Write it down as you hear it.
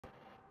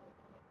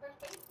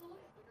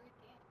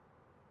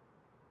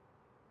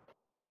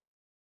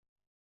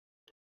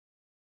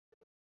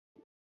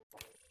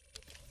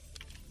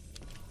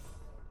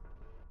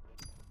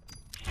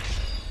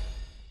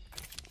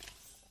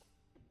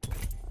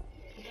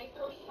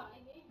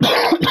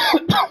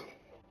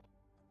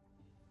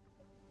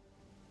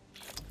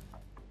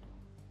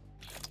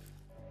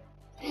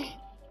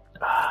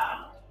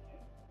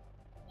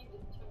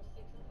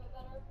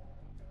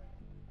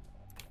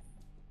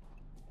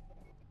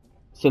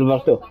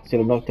Silver 2.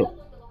 Silver 2.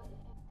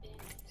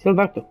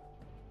 Silver 2.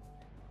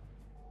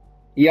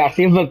 Yeah,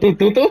 silver 2,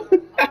 2,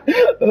 2.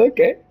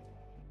 Okay.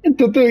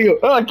 2, 2 you.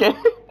 Okay.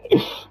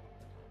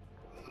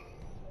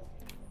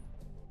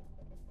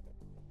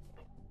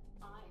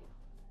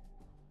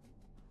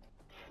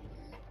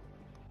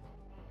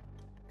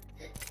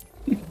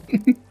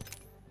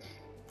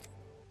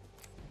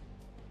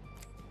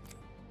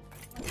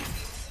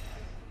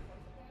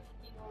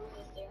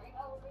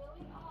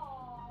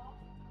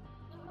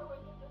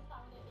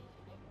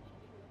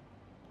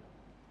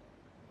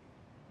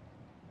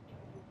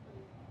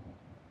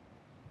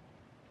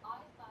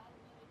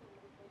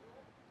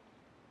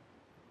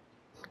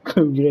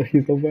 Bro,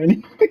 he's so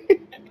funny.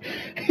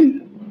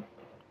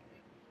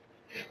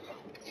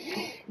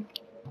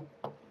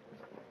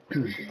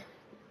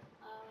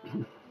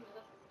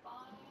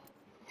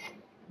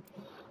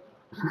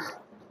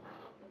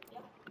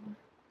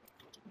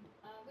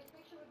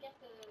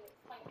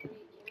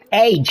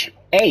 Age,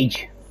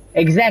 age,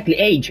 exactly,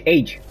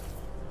 age.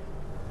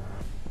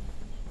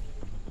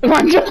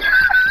 One, two.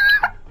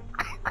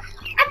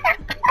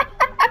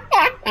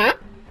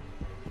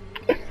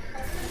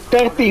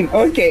 13,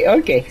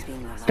 okay.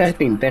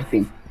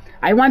 13.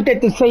 I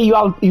wanted to say you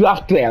are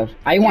 12.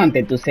 I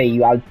wanted to say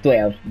you are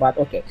 12, but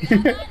okay.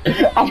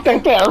 After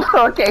 12,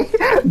 okay.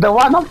 The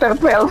one after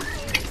 12.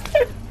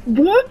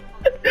 What?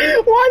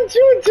 1,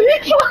 2, 3,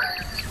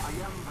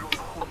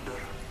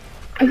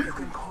 4.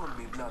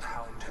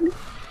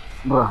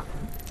 Bro,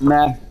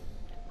 man,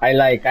 I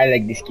like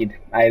this kid.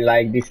 I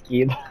like this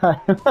kid.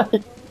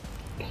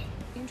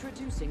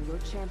 Introducing your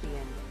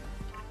champion.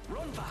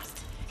 Run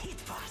fast, hit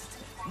fast.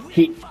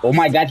 Oh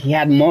my god, he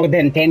had more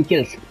than 10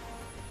 kills.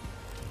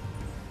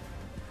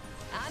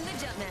 I'm the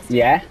jump master.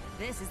 Yeah.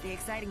 This is the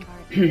exciting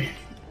part.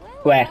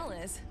 Where?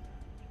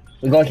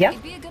 We go here?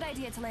 It'd be a good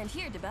idea to land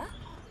here, Deba.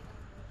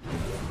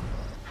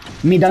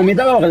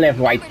 Middle or left,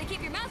 right? Remember to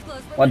keep your mouth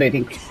closed for What do you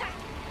think?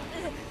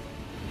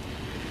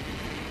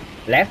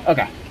 Left?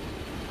 Okay.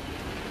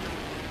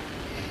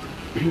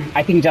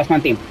 I think just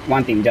one team. Just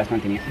one team,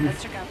 yeah.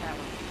 Let's check out that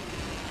one.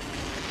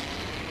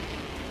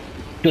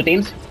 2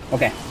 teams?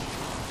 Okay.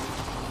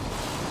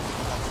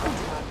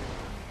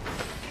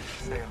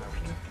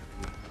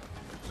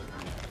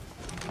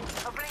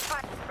 Opening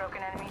fire.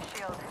 Broken enemy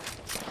shield.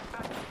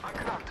 I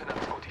cracked an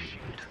Scotty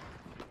shield.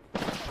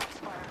 Shots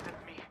fired at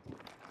me.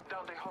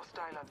 Down the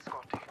hostile and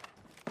Scotty.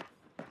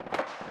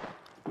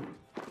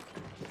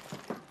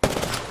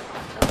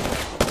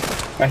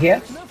 Right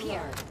here? Move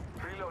here.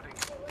 Reloading.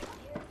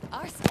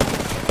 Arson.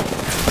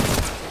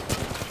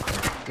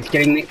 He's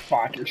killing me.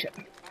 Fucking shit.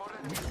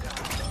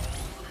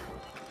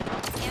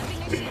 Camping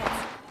your shields.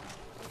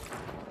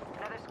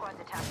 Another squad's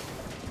attacking.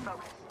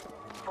 Focus.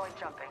 Avoid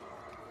jumping.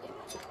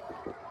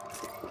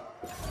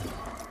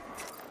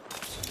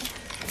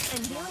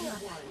 And healing up.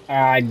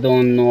 I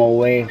don't know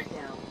where.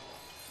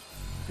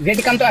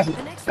 Zeddy, come to us.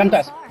 The next Come to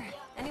one's us. far.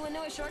 Anyone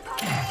know a shortcut?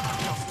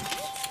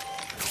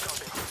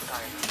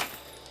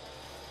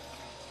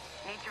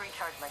 Need to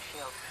recharge my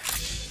shield.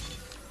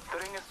 The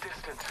ring is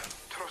distant.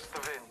 Trust the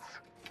winds.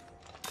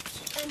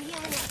 And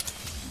healing up.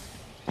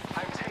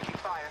 I'm taking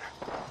fire.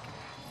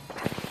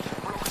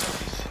 Broken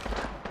enemies.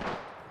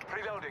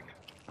 Reloading.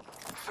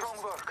 Strong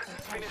work.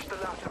 Finish the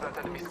last of that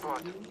enemy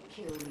squad.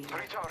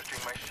 Recharging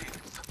my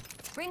shields.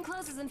 Ring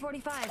closes in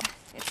 45.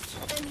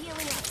 And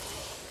healing up.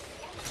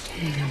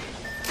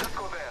 Let's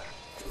go there.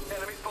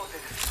 Enemy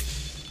spotted.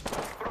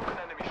 Broken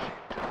enemy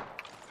shield.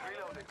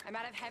 Reloading. I'm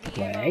out of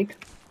heavy ammo. Wait.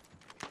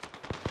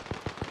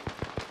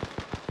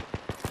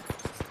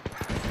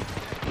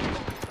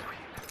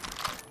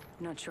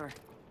 Not sure.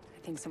 I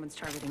think someone's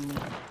targeting me.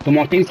 2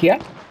 more teams here.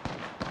 I'm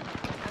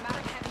out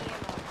of heavy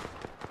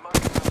ammo.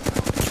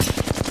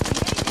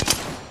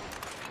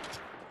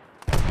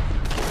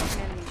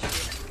 Enemy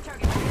shield.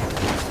 Target.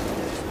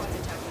 Another squad's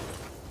attacking.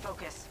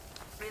 Focus.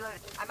 Reload.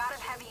 I'm out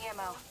of heavy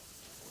ammo.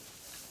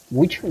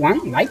 Which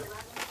one? Light?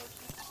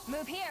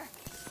 Move here.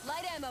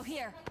 Light ammo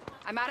here.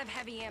 I'm out of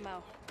heavy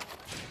ammo.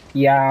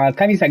 Yeah,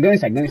 come inside, go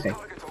inside.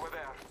 Target over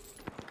there.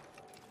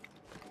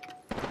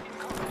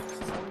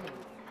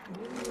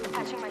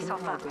 Patching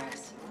myself up.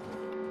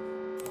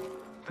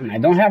 I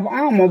don't have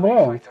ammo,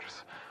 bro.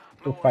 Fighters.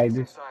 To No fight one's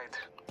this. inside.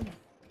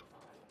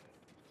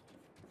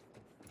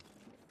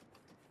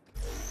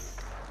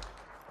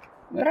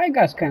 Where I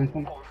guys came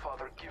from? All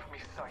Father, give me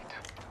sight.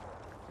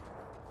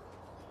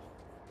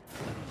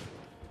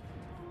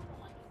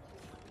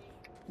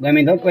 I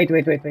mean, don't wait. Come.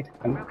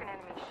 Broken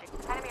enemy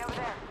shield. Enemy over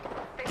there.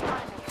 Big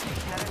behind me.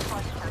 Another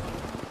squad's attacking.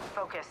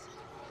 Focus.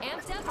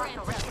 Amped up or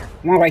amped up?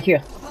 One right here.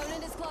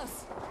 Opponent is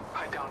close.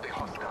 I downed the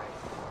hostile.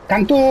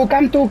 Come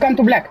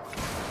to black.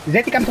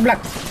 Zeti, come to black.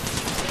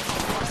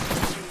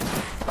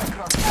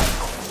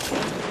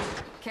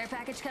 Care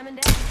package coming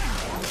down.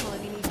 Helpful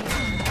if you need me.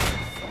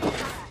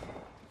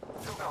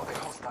 Took out the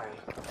hostile.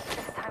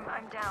 This time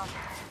I'm down.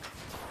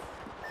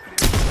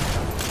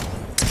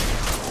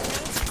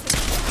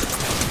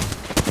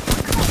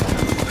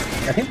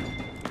 Got him?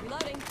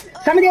 Reloading.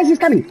 Somebody else is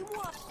coming.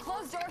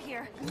 Closed door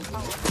here.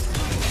 Down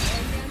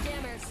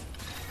jammers.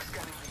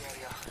 Scanning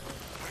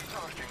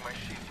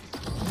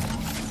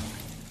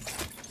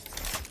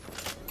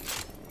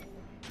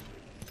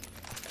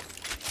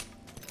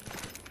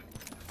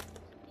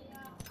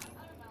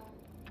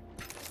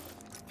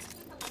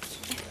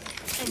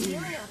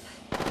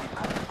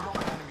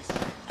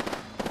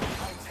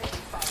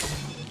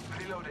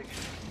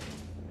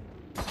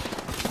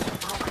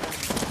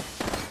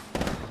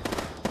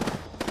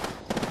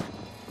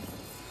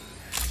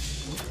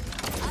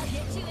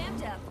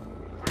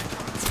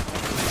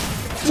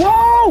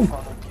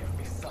smoke! Give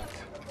me sight.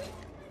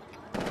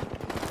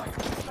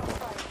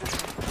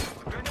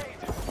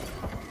 Grenade!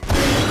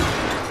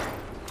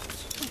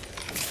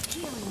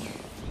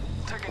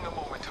 Taking a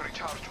moment to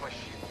recharge my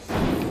shields.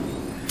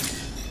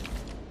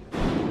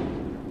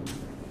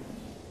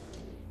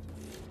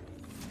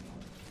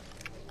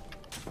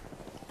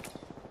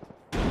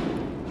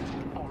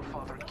 All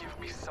Father, give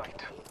me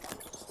sight.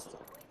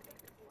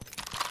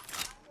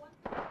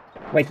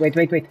 Wait.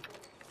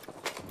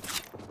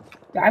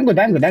 Yeah, I'm good.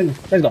 Let's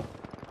go.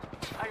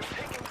 I am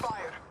taking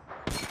fire.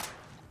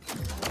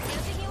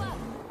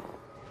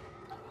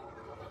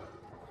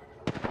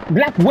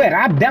 Black, where?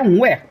 Up, down,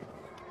 where?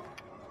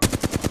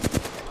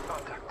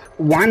 Contact.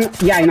 One,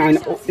 yeah, I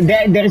know.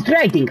 There is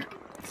rating.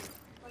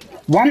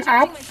 One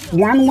up,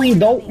 one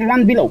window,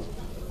 one below.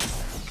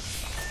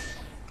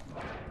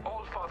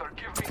 All Father,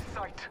 give me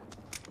sight.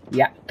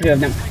 Yeah, 3 of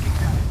them. Taking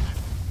damage.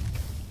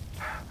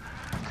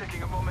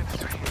 Taking a moment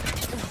to heal.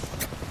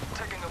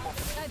 Taking a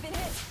moment. I've been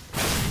hit.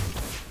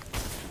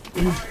 I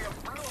am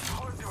blood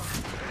holder.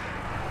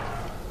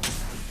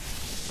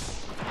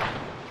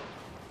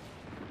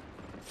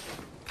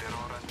 There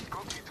are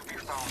Anskoki to be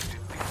found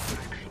in this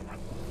direction.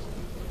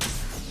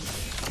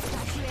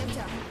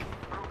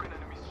 Broken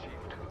enemy's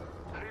shield.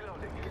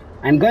 Reloading.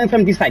 I'm going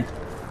from this side.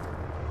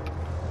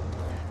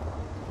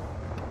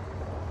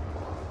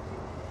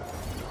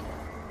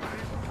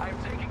 I am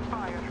taking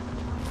fire.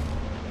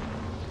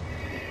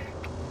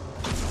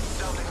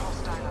 Downing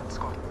hostile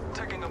Anskok.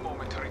 Taking a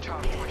moment to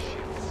recharge my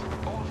shields.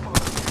 All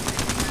Father.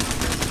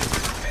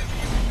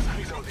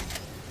 Reloading.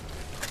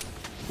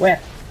 Where?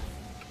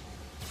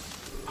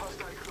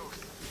 Hostile close.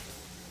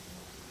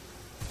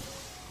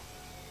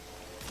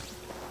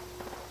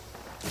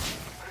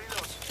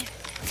 Reload.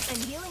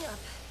 I'm healing up.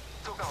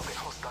 Took out a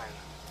hostile.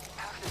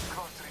 Half the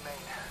squads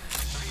remain.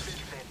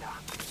 Rebuild Vela.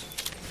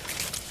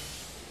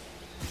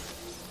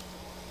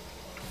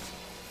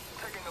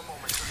 Taking a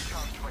moment to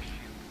recharge my shields.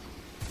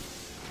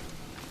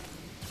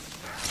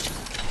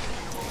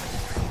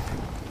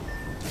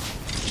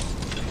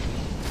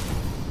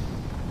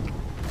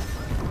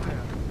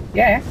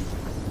 Yeah.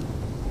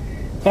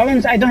 Problem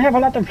is I don't have a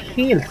lot of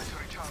heals. To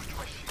recharge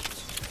my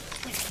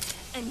shields.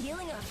 I'm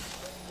healing up.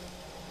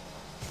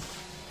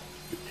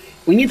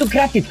 We need to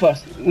craft it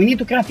first.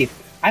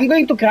 I'm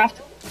going to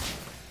craft.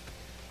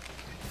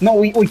 No,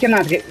 we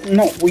cannot.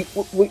 No,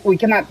 we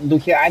cannot do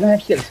here. I don't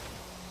have heals.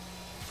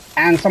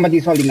 And somebody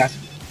is holding us.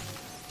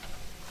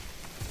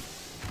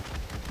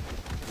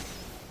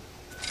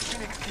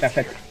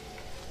 Perfect.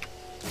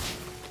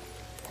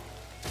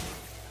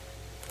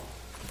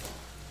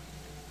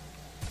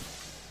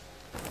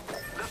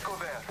 Let's go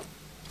there.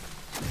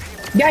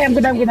 Yeah, I'm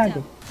good.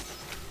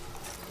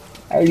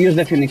 I'll use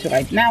the Phoenix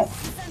right now.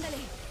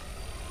 Sandali.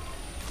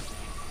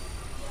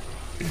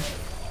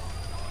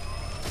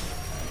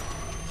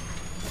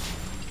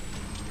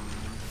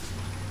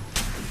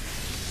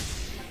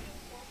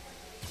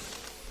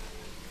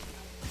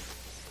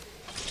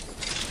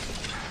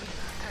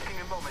 Taking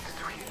a moment to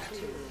heal.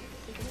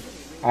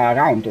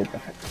 Round 2,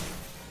 perfect.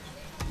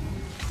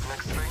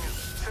 Next ring is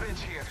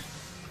syringe here.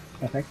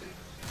 Perfect.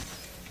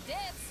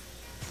 Dibs.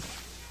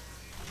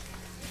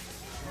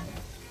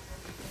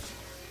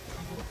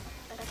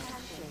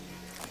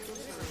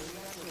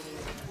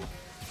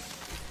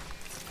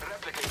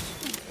 Replicate.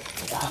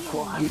 Ah,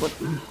 cool, I'm good.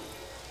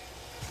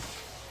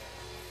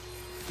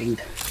 Think.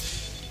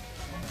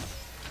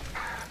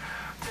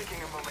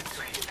 Taking a moment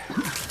to heal.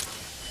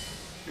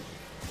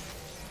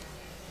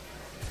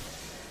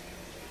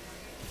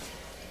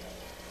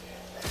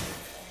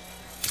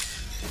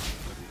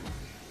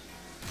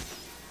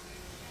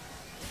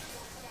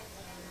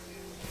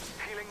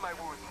 Healing my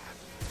wounds.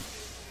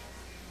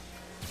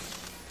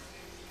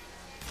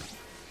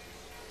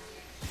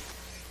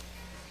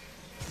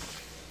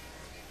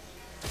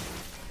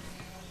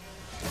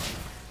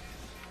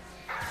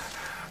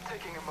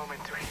 Taking a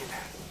moment to heal.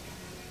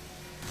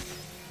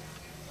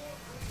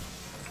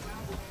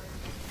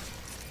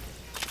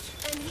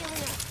 I'm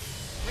healing up.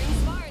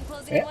 Rings far and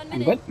closing in Yeah, 1 I'm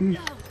minute. good.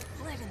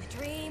 Oh, living the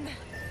dream.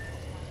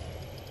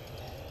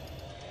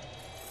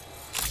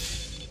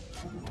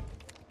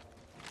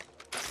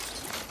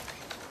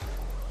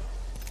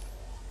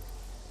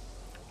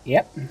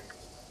 Yep.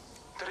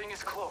 The ring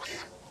is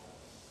close.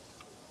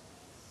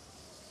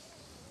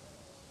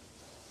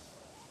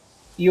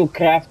 You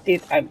craft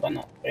it, I'm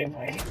gonna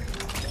revive.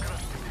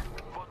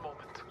 One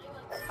moment.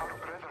 Our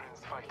brethren's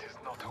fight is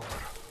not over.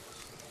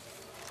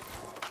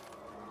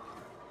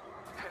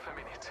 Half a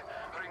minute.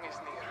 Ring is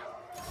near.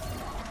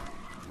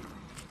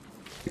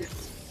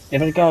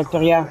 Every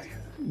character, yeah.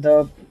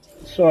 The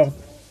sword.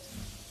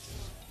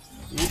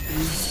 Big,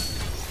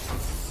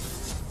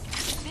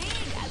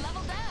 I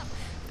leveled up.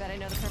 Bet I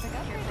know the perfect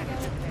outfit.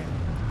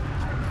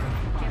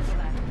 Cancel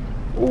that.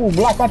 Ooh,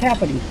 Black, what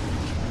happened?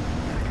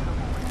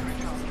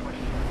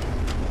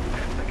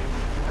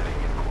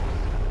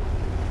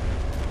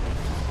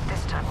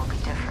 This time will be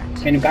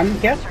different. Can you come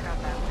here?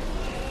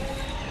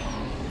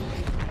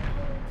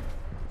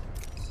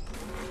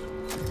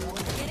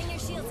 Getting your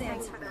shields in.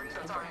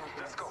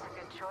 Let's go.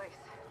 Good choice.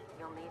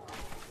 You'll need them.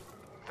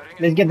 The ring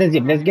is Let's get the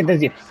zip. Let's get the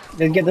zip.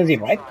 Let's get the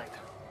zip, right? inside.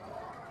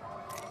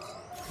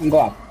 And go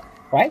up,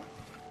 right?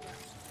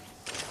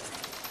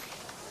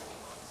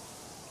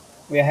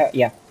 We have,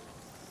 yeah.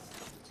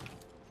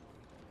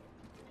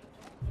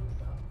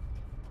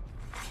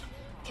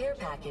 Care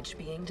package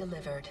being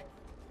delivered.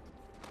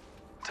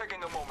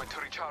 Taking a moment to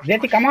recharge.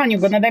 Zeti, my come on, you're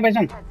shields. gonna die by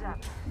zone. Heads up.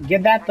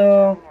 Get that,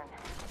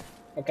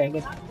 okay,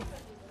 good.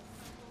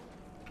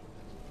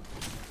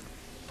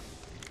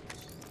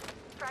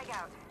 Frag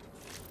out.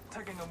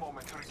 Taking a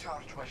moment to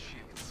recharge my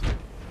shields.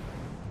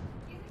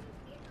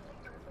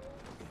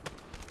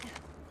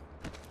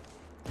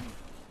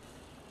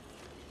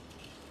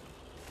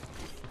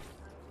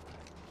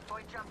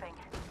 Void jumping.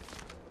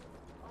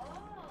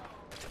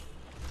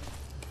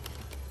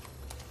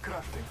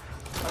 Crafting.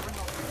 I will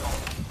not be long.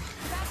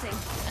 Crafting.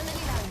 And then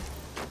down.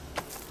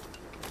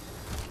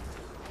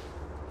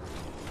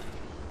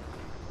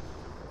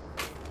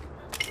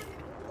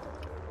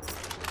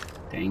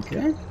 Thank you.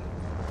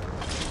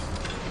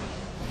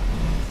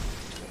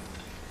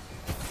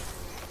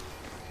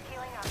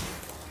 Healing up.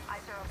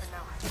 Eyes are open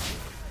now.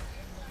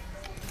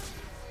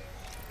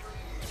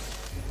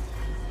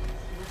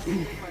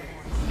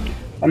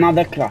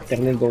 Another crafter,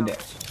 let's go there.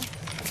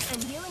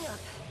 And healing up.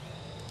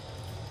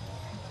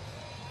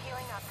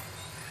 Healing up.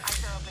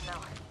 Eyes are open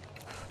now.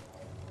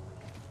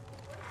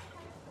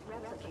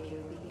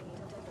 Replicator being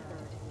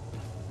delivered.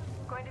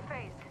 Going to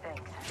phase,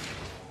 thanks.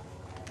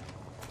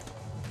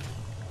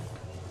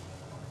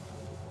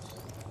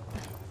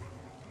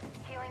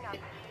 Healing up.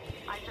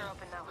 Eyes are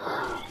open now.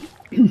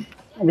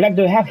 Black,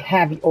 do you have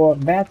heavy or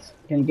bats?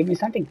 Can you give me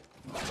something?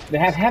 Do you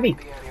have heavy?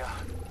 The area.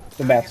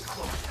 The bats.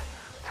 Close.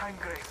 Time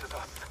graces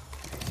us.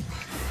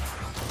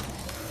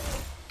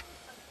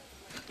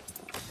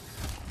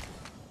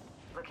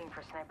 Looking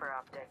for sniper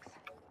optics.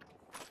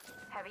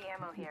 Heavy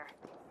ammo here.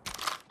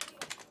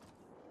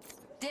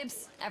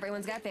 Dibs.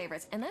 Everyone's got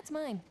favorites, and that's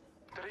mine.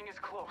 The ring is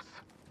close.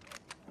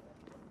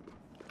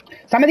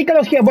 Somebody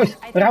close here, boys.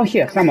 Around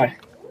here, somewhere.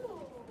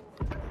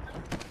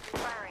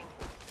 Firing.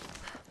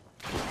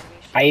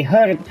 I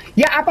heard.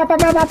 Yeah, up, up,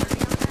 up, up, up.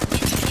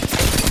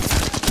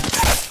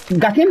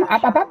 Got him?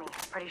 Up, up, up.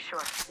 Pretty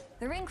sure.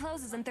 The ring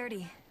closes in 30.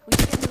 We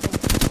should get moving.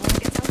 Wanna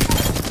get some?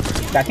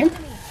 Got him?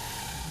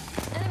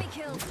 Enemy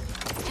killed.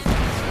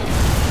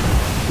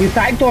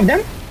 Inside, two of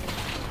them.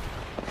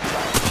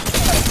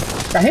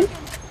 Got him.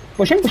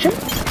 Push him, push him.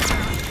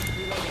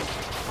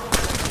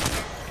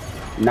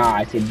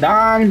 Nice, it's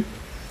done.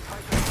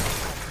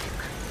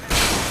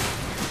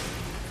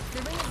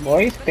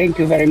 Boys, thank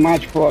you very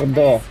much for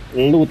the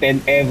loot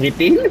and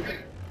everything.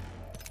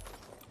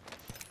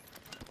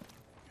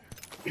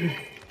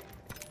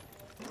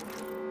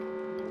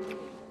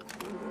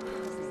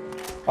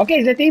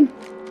 Okay, the team.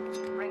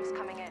 Rings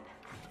coming in.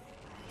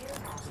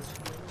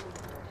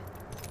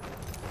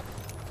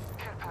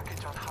 Care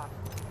package on hand.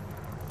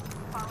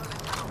 Follow the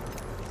tunnel.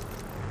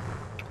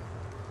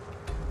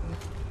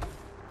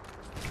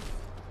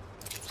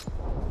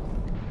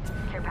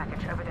 Care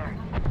package over there.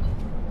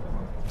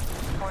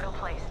 Portal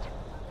placed.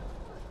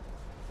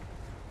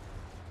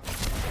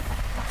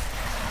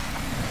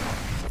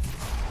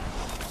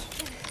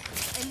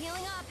 I'm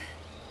healing up.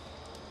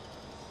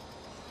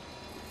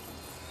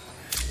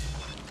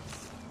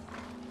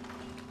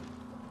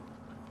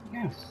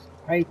 Yes,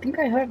 I think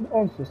I heard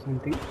also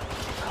something.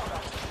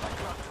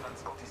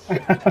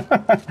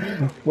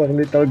 Poor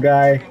little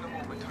guy.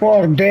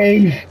 4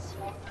 days.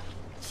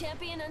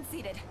 Champion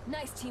unseated.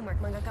 Nice teamwork,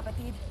 mga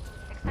kapatid.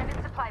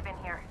 Extended supply bin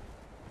here.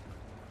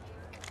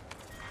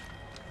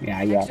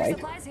 Yeah, you are Extra right.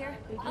 supplies here.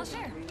 I'll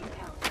share.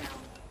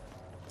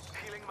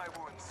 Healing my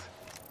wounds.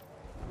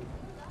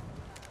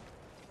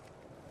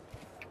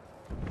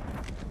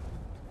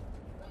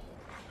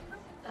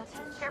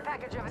 Care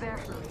package over there.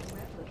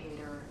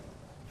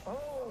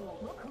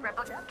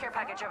 Care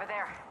package over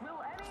there.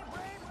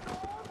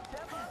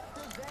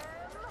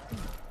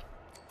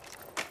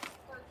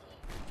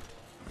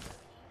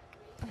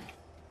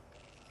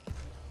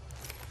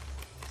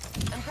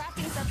 I'm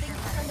crafting something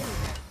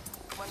underneath.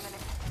 1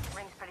 minute.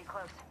 Ring's pretty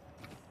close.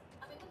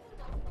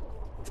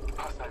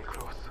 Hostile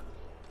close.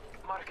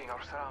 Marking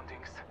our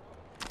surroundings.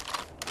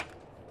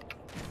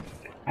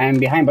 I am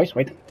behind, boys.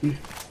 Wait.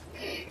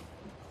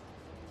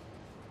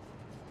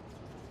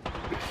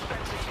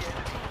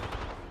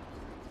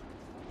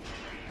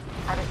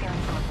 I have a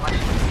feeling someone's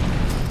watching.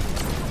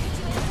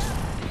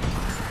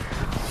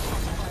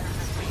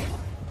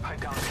 I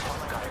downed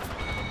one guy.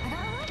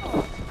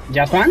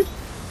 Just one? I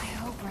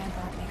hope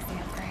Rampart makes the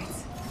upgrades.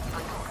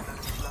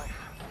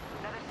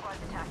 Another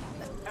squad's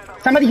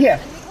attacking. Somebody here.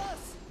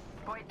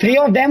 Void 3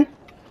 of them.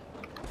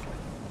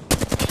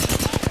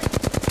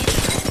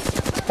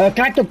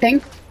 Try to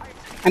tank.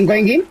 I'm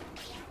going in.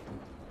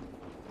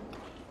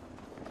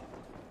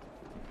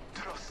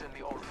 Trust in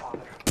the old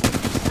father.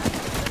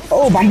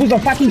 Oh, bamboos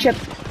of fucking shit.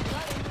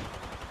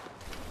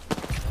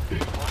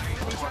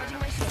 Recharging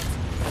my shields.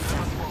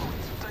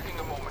 Taking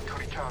a moment to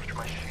recharge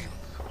my shields.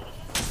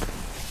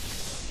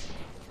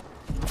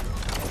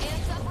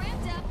 Amped up,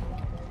 ramped up.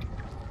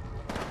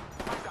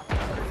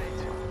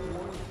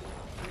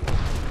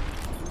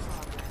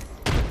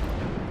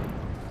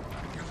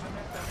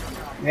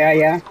 Yeah,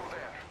 yeah. Go there.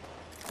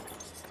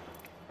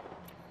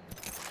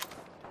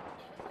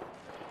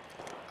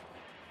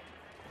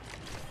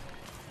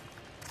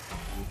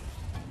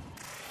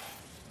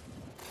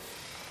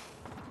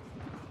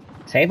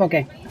 Safe, okay.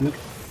 I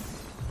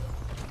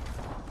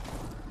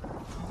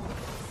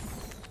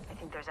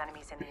think there's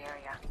enemies in the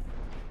area.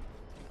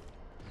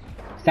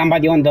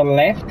 Somebody on the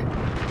left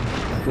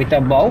with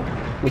a bow.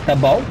 With a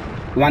bow.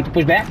 You want to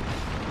push back?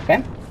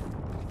 Okay.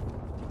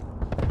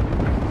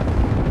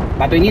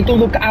 But we need to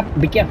look up.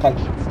 Be careful.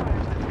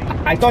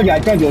 I told you.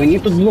 We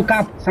need to look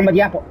up.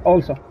 Somebody up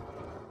also.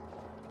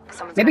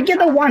 Someone's Maybe got a get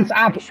the shot. ones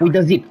up Pretty sure. with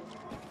the zip.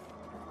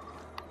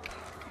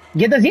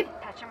 Get the zip.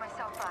 Patching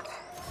myself up.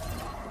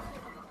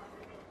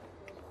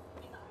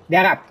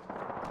 They're up.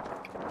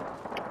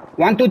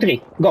 1, 2,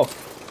 3. Go.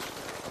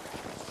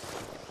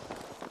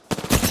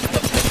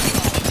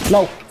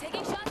 Low.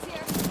 Taking shots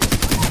here.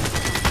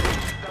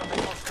 Down the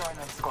coast line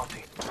and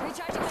Scotty.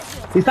 Recharging my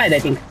shield. Inside, I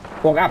think.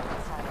 Or up.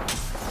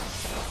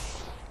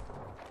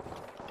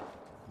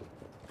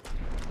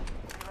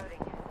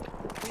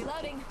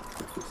 Reloading.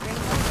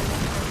 Reloading.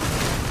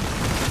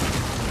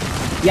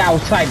 Yeah,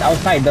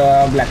 outside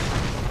the black.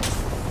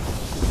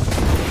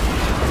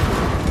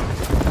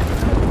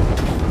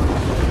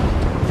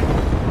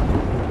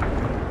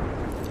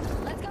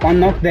 Let's go. One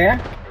knock there.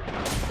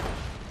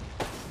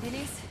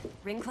 Minis,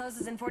 ring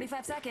closes in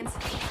 45 seconds.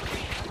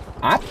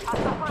 Up.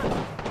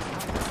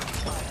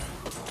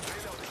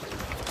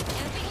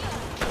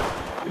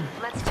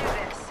 Let's do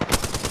this.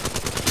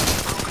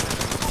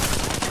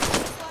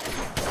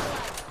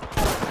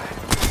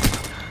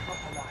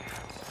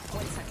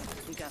 One second.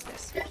 We got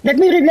this. Let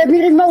me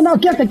read. No.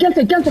 Cancel.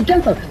 Cancel. Gets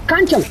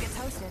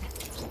hosted.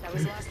 That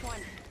was the last one.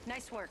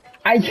 Nice work.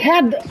 I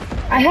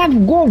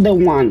have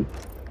golden one.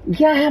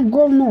 Yeah, I have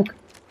gold knock.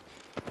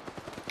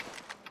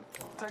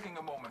 Taking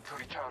a moment to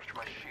recharge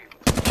my shield.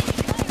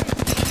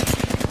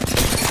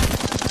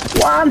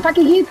 One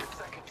fucking hit.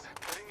 Seconds. The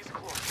ring is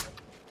close.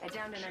 I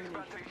downed an enemy.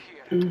 Battery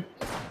here.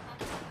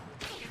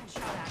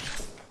 Shot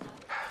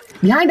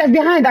at.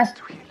 Behind us.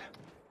 To heal.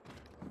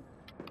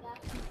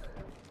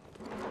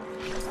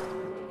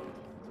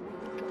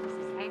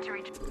 Need to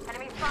reach.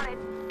 Enemy spotted.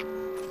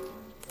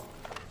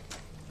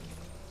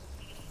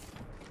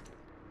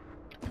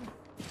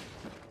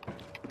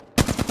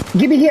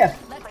 Give me here.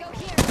 Let's go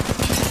here.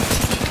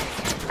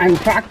 I'm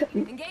fucked.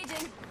 Engaging.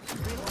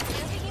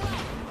 Picking you up.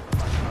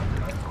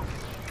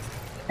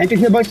 Enter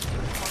here, boys.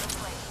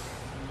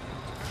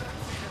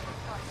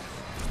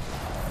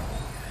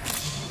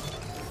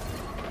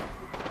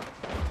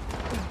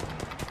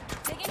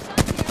 Taking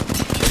shots here.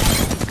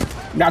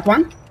 Got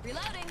one.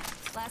 Reloading.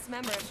 Last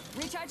member.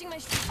 Recharging my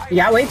shield.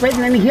 Yeah, wait.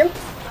 Let me heal.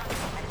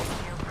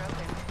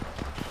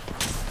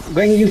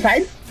 Going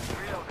inside.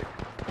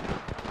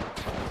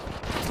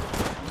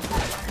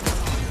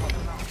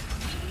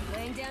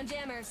 Laying down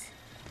jammers.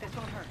 This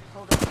won't hurt.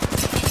 Hold on.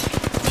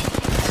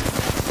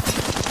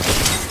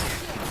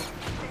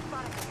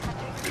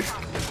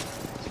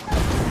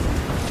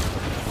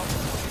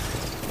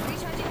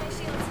 Recharging my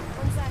shields.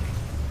 One sec.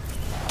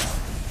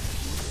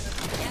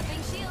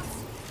 Camping shields.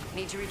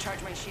 Need to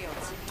recharge my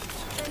shields.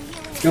 Then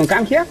healing. You wanna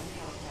come here?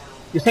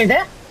 You stay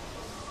there?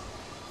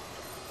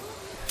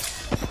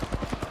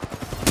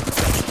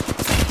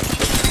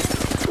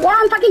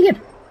 One fucking hit.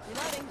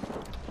 Reloading.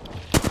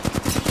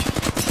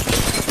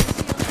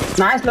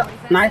 Nice.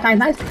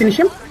 Finish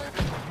him. Getting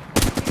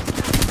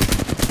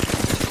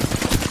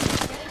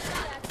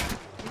shot at.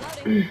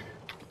 Reloading.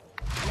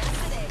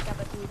 Yesterday,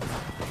 Gabagood.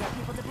 Got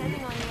people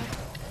depending on you.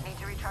 Need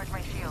to recharge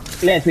my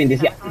shields. Let's win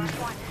this. Yeah. Last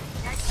one.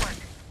 Nice work.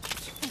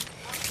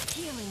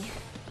 Healing.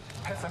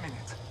 Half a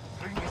minute.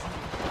 Ring is near.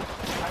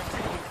 I'm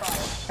taking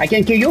fire. I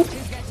can kill you.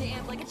 Who's got to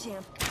amp like a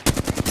champ? Shots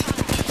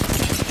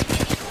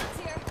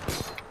here.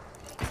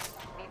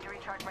 Need to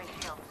recharge my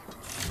shields.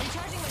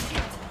 Recharging my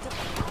shields.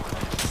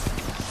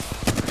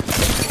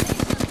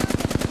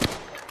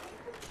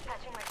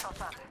 Patching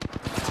myself up.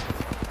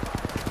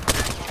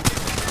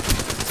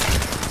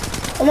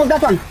 Almost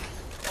got one.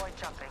 Void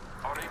jumping.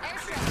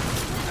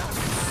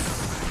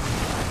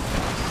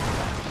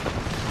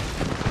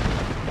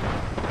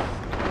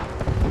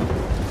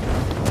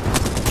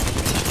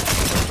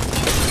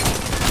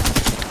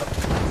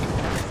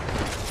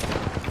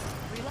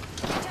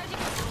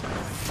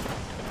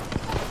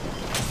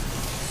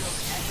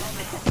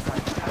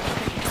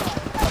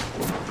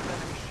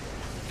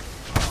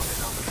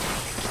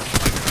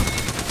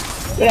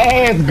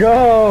 Let's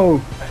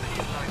go.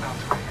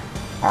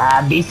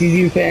 This is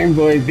insane,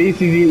 boys.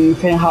 This is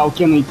insane. How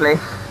can we play?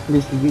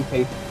 This is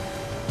insane.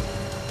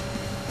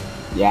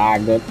 Yeah,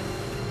 good.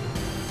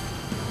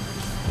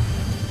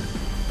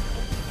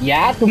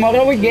 Yeah,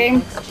 tomorrow we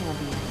game.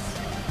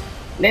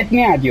 Let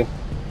me add you.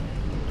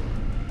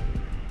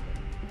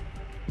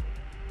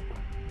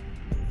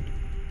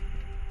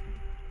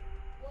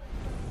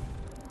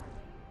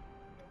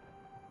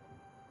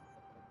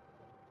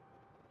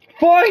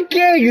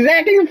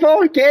 Exactly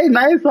 4K,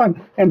 nice one.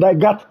 And I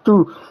got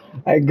two.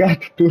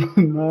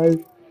 Nice.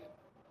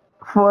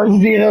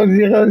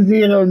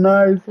 4000,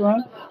 nice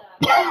one.